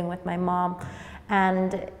like living with my mom,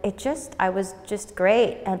 and I was just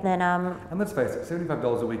great. And then and let's face it,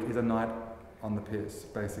 $75 a week is a night on the piss,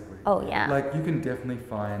 basically. Oh yeah. Like you can definitely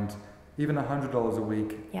find even $100 a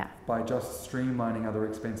week yeah. by just streamlining other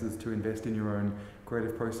expenses to invest in your own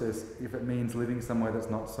creative process. If it means living somewhere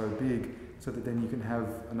that's not so big, so that then you can have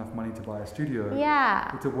enough money to buy a studio.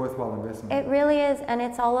 Yeah. It's a worthwhile investment. It really is, and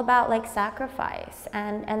it's all about like sacrifice,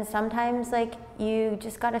 and sometimes like you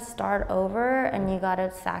just got to start over, and you got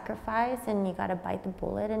to sacrifice, and you got to bite the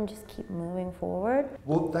bullet and just keep moving forward.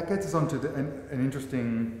 Well, that gets us on to an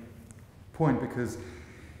interesting point, because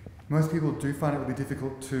most people do find it really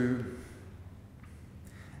difficult to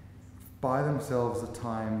buy themselves the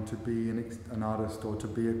time to be an artist or to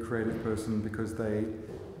be a creative person, because they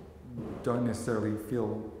don't necessarily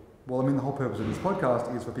feel, well, I mean, the whole purpose of this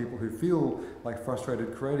podcast is for people who feel like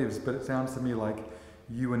frustrated creatives, but it sounds to me like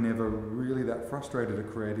you were never really that frustrated a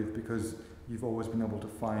creative, because you've always been able to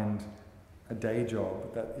find a day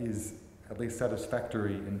job that is at least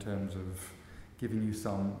satisfactory in terms of giving you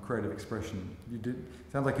some creative expression.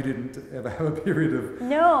 Sounds like you didn't ever have a period of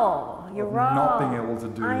you're wrong. Not being able to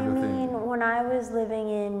do the thing. I mean, when I was living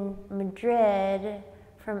in Madrid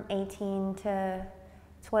from 18 to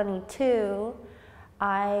 22,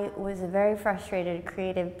 I was a very frustrated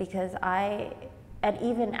creative, because and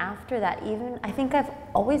even after that, I think I've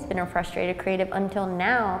always been a frustrated creative until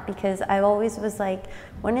now, because I always was like,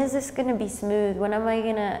 when is this gonna be smooth? When am I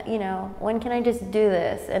gonna, when can I just do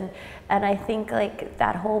this? And I think like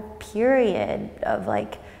that whole period of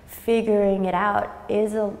like figuring it out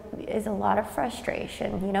is a lot of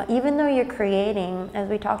frustration, even though you're creating, as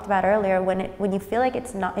we talked about earlier, when you feel like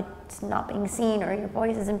it's not being seen, or your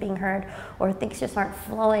voice isn't being heard, or things just aren't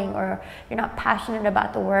flowing, or you're not passionate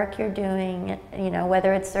about the work you're doing,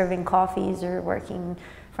 whether it's serving coffees or working in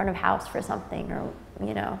front of house for something,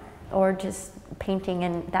 or just painting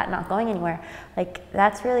and that not going anywhere. Like,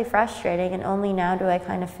 that's really frustrating, and only now do I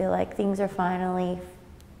kind of feel like things are finally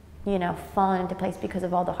fallen into place because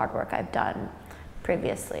of all the hard work I've done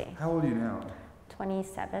previously. How old are you now?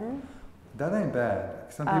 27. That ain't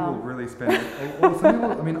bad. Some people really spend some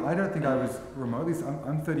people, I mean, I don't think I was remotely,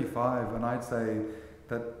 I'm 35, and I'd say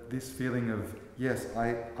that this feeling of, yes,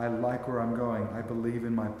 I like where I'm going, I believe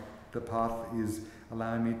in the path is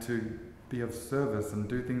allowing me to be of service and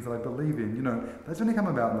do things that I believe in, that's only come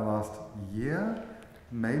about in the last year,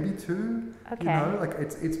 maybe two. Okay. Like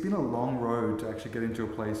it's been a long road to actually get into a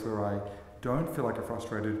place where I don't feel like a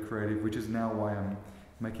frustrated creative, which is now why I'm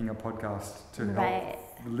making a podcast to help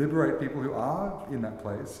liberate people who are in that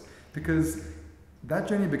place, because that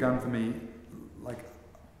journey began for me like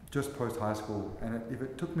just post high school, and if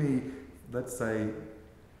it took me, let's say,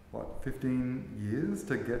 15 years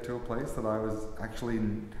to get to a place that I was actually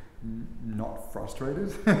not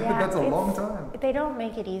frustrated? Yeah, That's a long time. They don't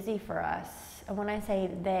make it easy for us. And when I say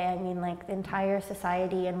they, I mean like the entire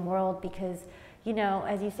society and world, because, you know,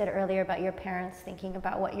 as you said earlier about your parents thinking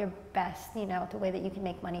about what your best, you know, the way that you can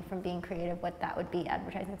make money from being creative, what that would be,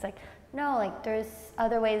 advertising. It's like, no, like there's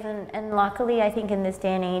other ways. And luckily, I think in this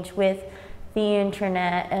day and age with the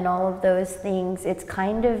internet and all of those things, it's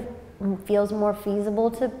kind of feels more feasible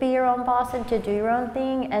to be your own boss and to do your own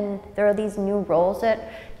thing. And there are these new roles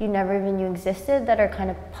that you never even knew existed that are kind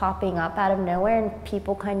of popping up out of nowhere, and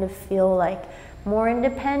people kind of feel like more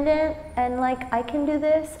independent and like, I can do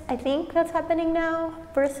this. I think that's happening now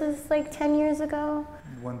versus like 10 years ago.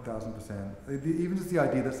 1000%. Even just the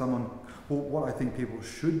idea that someone, well, what I think people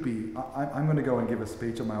should be, I'm going to go and give a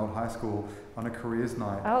speech at my old high school on a careers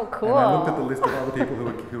night. Oh, cool. And I looked at the list of other people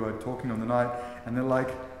who are talking on the night, and they're like,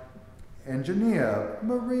 engineer,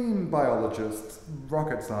 marine biologist,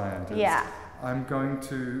 rocket scientist. Yeah. I'm going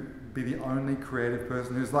to be the only creative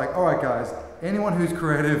person who's like, all right guys, anyone who's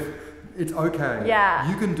creative, it's okay. Yeah.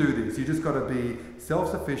 You can do this. You just got to be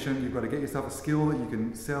self-sufficient. You've got to get yourself a skill that you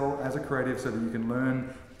can sell as a creative so that you can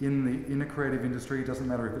learn in a creative industry. It doesn't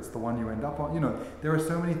matter if it's the one you end up on. You know, there are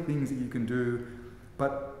so many things that you can do,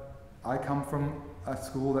 but I come from a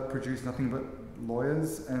school that produced nothing but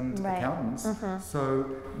lawyers and accountants. So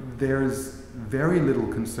there is very little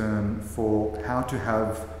concern for how to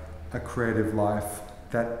have a creative life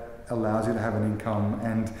that allows you to have an income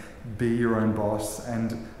and be your own boss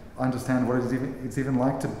and understand what it's even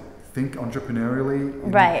like to think entrepreneurially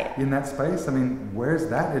in that space. I mean, where's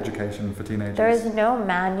that education for teenagers? There is no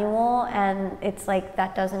manual, and it's like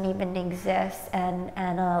that doesn't even exist. And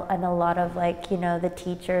a lot of like, you know, the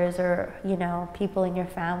teachers or, you know, people in your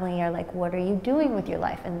family are like, what are you doing with your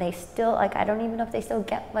life? And they still, like, I don't even know if they still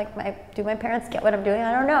get, like, do my parents get what I'm doing?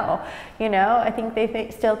 I don't know. You know, I think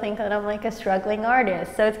they still think that I'm like a struggling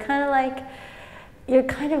artist. So it's kind of like, you're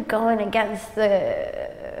kind of going against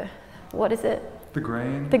the, what is it? The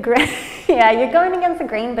grain. The grain. Yeah, you're going against the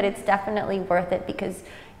grain, but it's definitely worth it because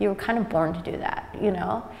you were kind of born to do that, you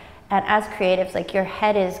know? And as creatives, like your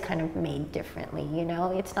head is kind of made differently, you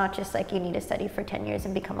know? It's not just like you need to study for 10 years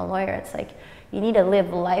and become a lawyer. It's like you need to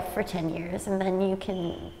live life for 10 years and then you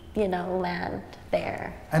can, you know, land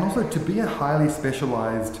there. And also to be a highly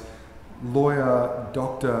specialized lawyer,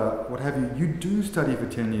 doctor, what have you, you do study for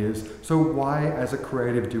 10 years. So why as a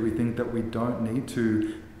creative do we think that we don't need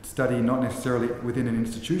to study, not necessarily within an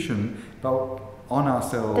institution, but on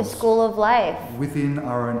ourselves? The school of life. Within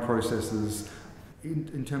our own processes,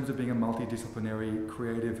 in terms of being a multidisciplinary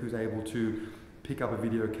creative who's able to pick up a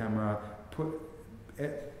video camera, put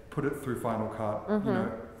it through Final Cut, you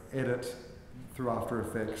know, edit through After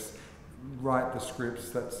Effects, write the scripts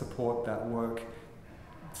that support that work,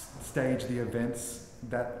 stage the events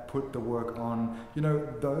that put the work on. You know,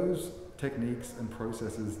 those techniques and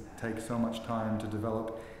processes take so much time to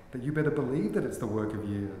develop that you better believe that it's the work of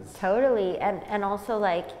years. Totally. And also,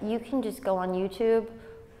 like, you can just go on YouTube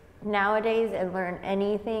nowadays and learn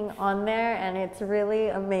anything on there, and it's really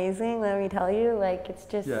amazing, let me tell you. Like, it's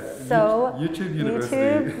just YouTube University.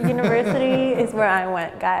 YouTube University is where I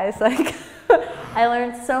went, guys. Like, I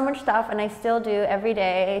learned so much stuff, and I still do every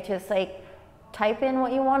day. Just like type in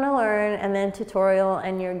what you want to learn and then tutorial,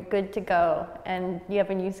 and you're good to go, and you have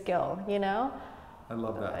a new skill, you know? I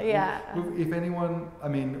love that. Yeah. If anyone, I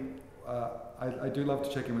mean, I do love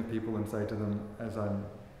to check in with people and say to them as I'm,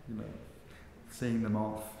 you know, seeing them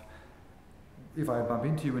off, if I bump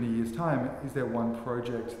into you in a year's time, is there one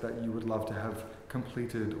project that you would love to have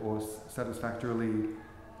completed or satisfactorily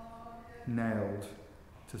nailed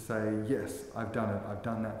to say, yes, I've done it, I've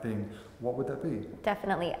done that thing? What would that be?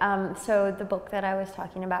 Definitely. So the book that I was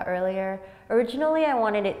talking about earlier, originally I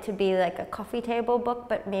wanted it to be like a coffee table book,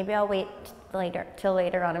 but maybe I'll wait till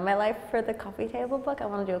later on in my life for the coffee table book. I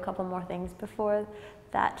want to do a couple more things before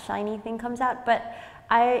that shiny thing comes out. But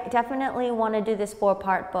I definitely want to do this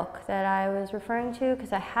 4-part book that I was referring to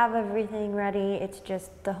because I have everything ready. It's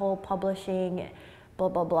just the whole publishing blah,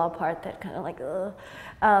 blah, blah part that kind of like, ugh.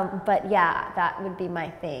 But yeah, that would be my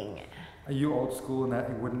thing. Are you old school in that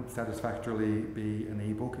it wouldn't satisfactorily be an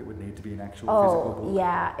ebook? It would need to be an actual physical book? Oh,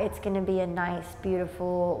 yeah. It's going to be a nice,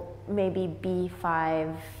 beautiful, maybe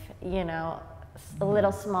B5, you know, a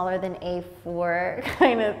little smaller than A4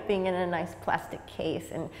 kind of thing in a nice plastic case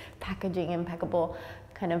and packaging impeccable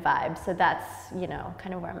kind of vibe. So that's, you know,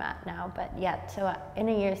 kind of where I'm at now. But yeah, so in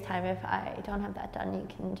a year's time, if I don't have that done, you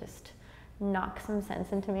can just knock some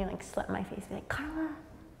sense into me, like slap my face, be like, Carla.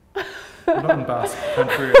 You're not in Basque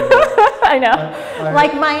country anymore. I know,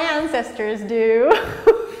 like my ancestors do.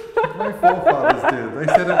 My forefathers did. They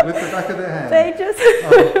said it with the back of their hand. They just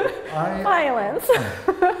violence.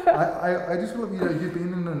 I just feel like, you've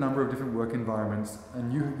been in a number of different work environments,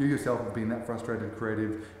 and you yourself have been that frustrated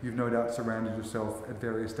creative. You've no doubt surrounded yourself at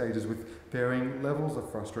various stages with varying levels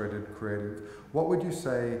of frustrated creative. What would you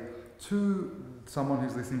say to someone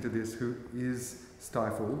who's listening to this who is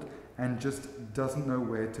stifled and just doesn't know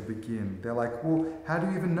where to begin? They're like, well, how do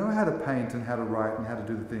you even know how to paint and how to write and how to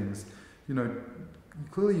do the things?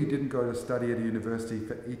 Clearly you didn't go to study at a university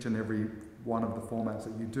for each and every one of the formats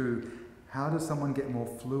that you do. How does someone get more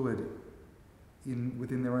fluid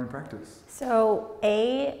within their own practice? So,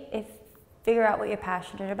 figure out what you're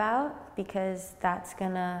passionate about, because that's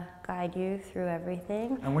gonna guide you through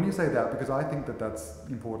everything. And when you say that, because I think that that's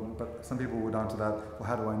important, but some people would answer that, well,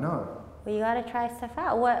 how do I know? Well, you gotta try stuff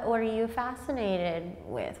out. What are you fascinated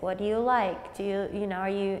with? What do you like? Are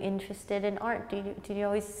you interested in art? Do you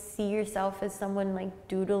always see yourself as someone like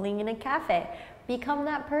doodling in a cafe? Become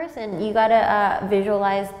that person. You gotta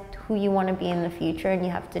visualize who you want to be in the future, and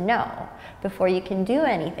you have to know before you can do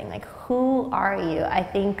anything. Like, who are you? I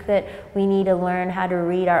think that we need to learn how to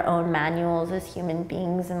read our own manuals as human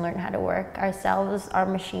beings and learn how to work ourselves, our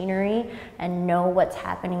machinery, and know what's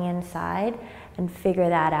happening inside and figure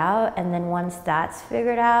that out. And then once that's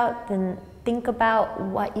figured out, then think about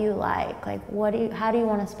what you like. Like, how do you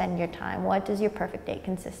want to spend your time? What does your perfect day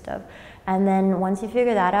consist of? And then once you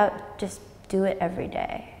figure that out, just do it every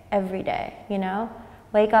day,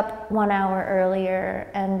 Wake up 1 hour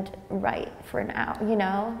earlier and write for an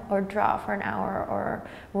hour, or draw for an hour, or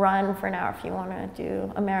run for an hour if you want to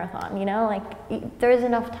do a marathon, there's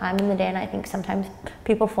enough time in the day. And I think sometimes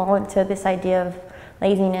people fall into this idea of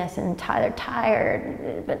laziness and they're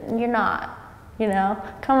tired, but you're not,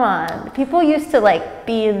 come on. People used to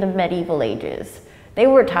be in the medieval ages. They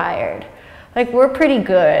were tired. We're pretty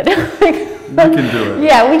good. We can do it.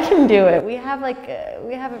 Yeah, we can do it. We have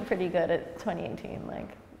it pretty good at 2018.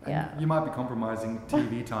 Yeah. And you might be compromising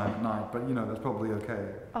TV time at night, but that's probably okay.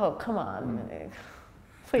 Oh, come on,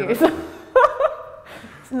 please.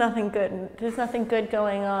 It's nothing good. There's nothing good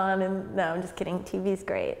going on, and no, I'm just kidding. TV's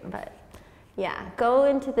great, but yeah, go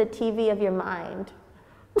into the TV of your mind.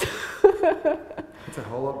 It's a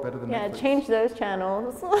whole lot better than Netflix. Change those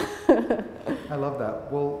channels. I love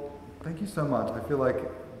that. Well, thank you so much. I feel like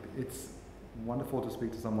it's wonderful to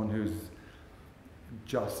speak to someone who's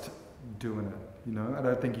just doing it, I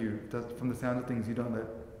don't think from the sound of things, you don't let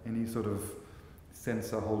any sort of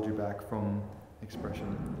censor hold you back from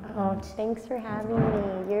expression. Oh, thanks for having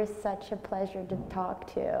me. You're such a pleasure to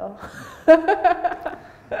talk to.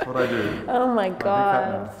 That's what I do. Oh my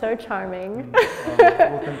God, so charming.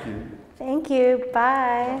 Well, thank you. Thank you,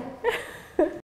 bye.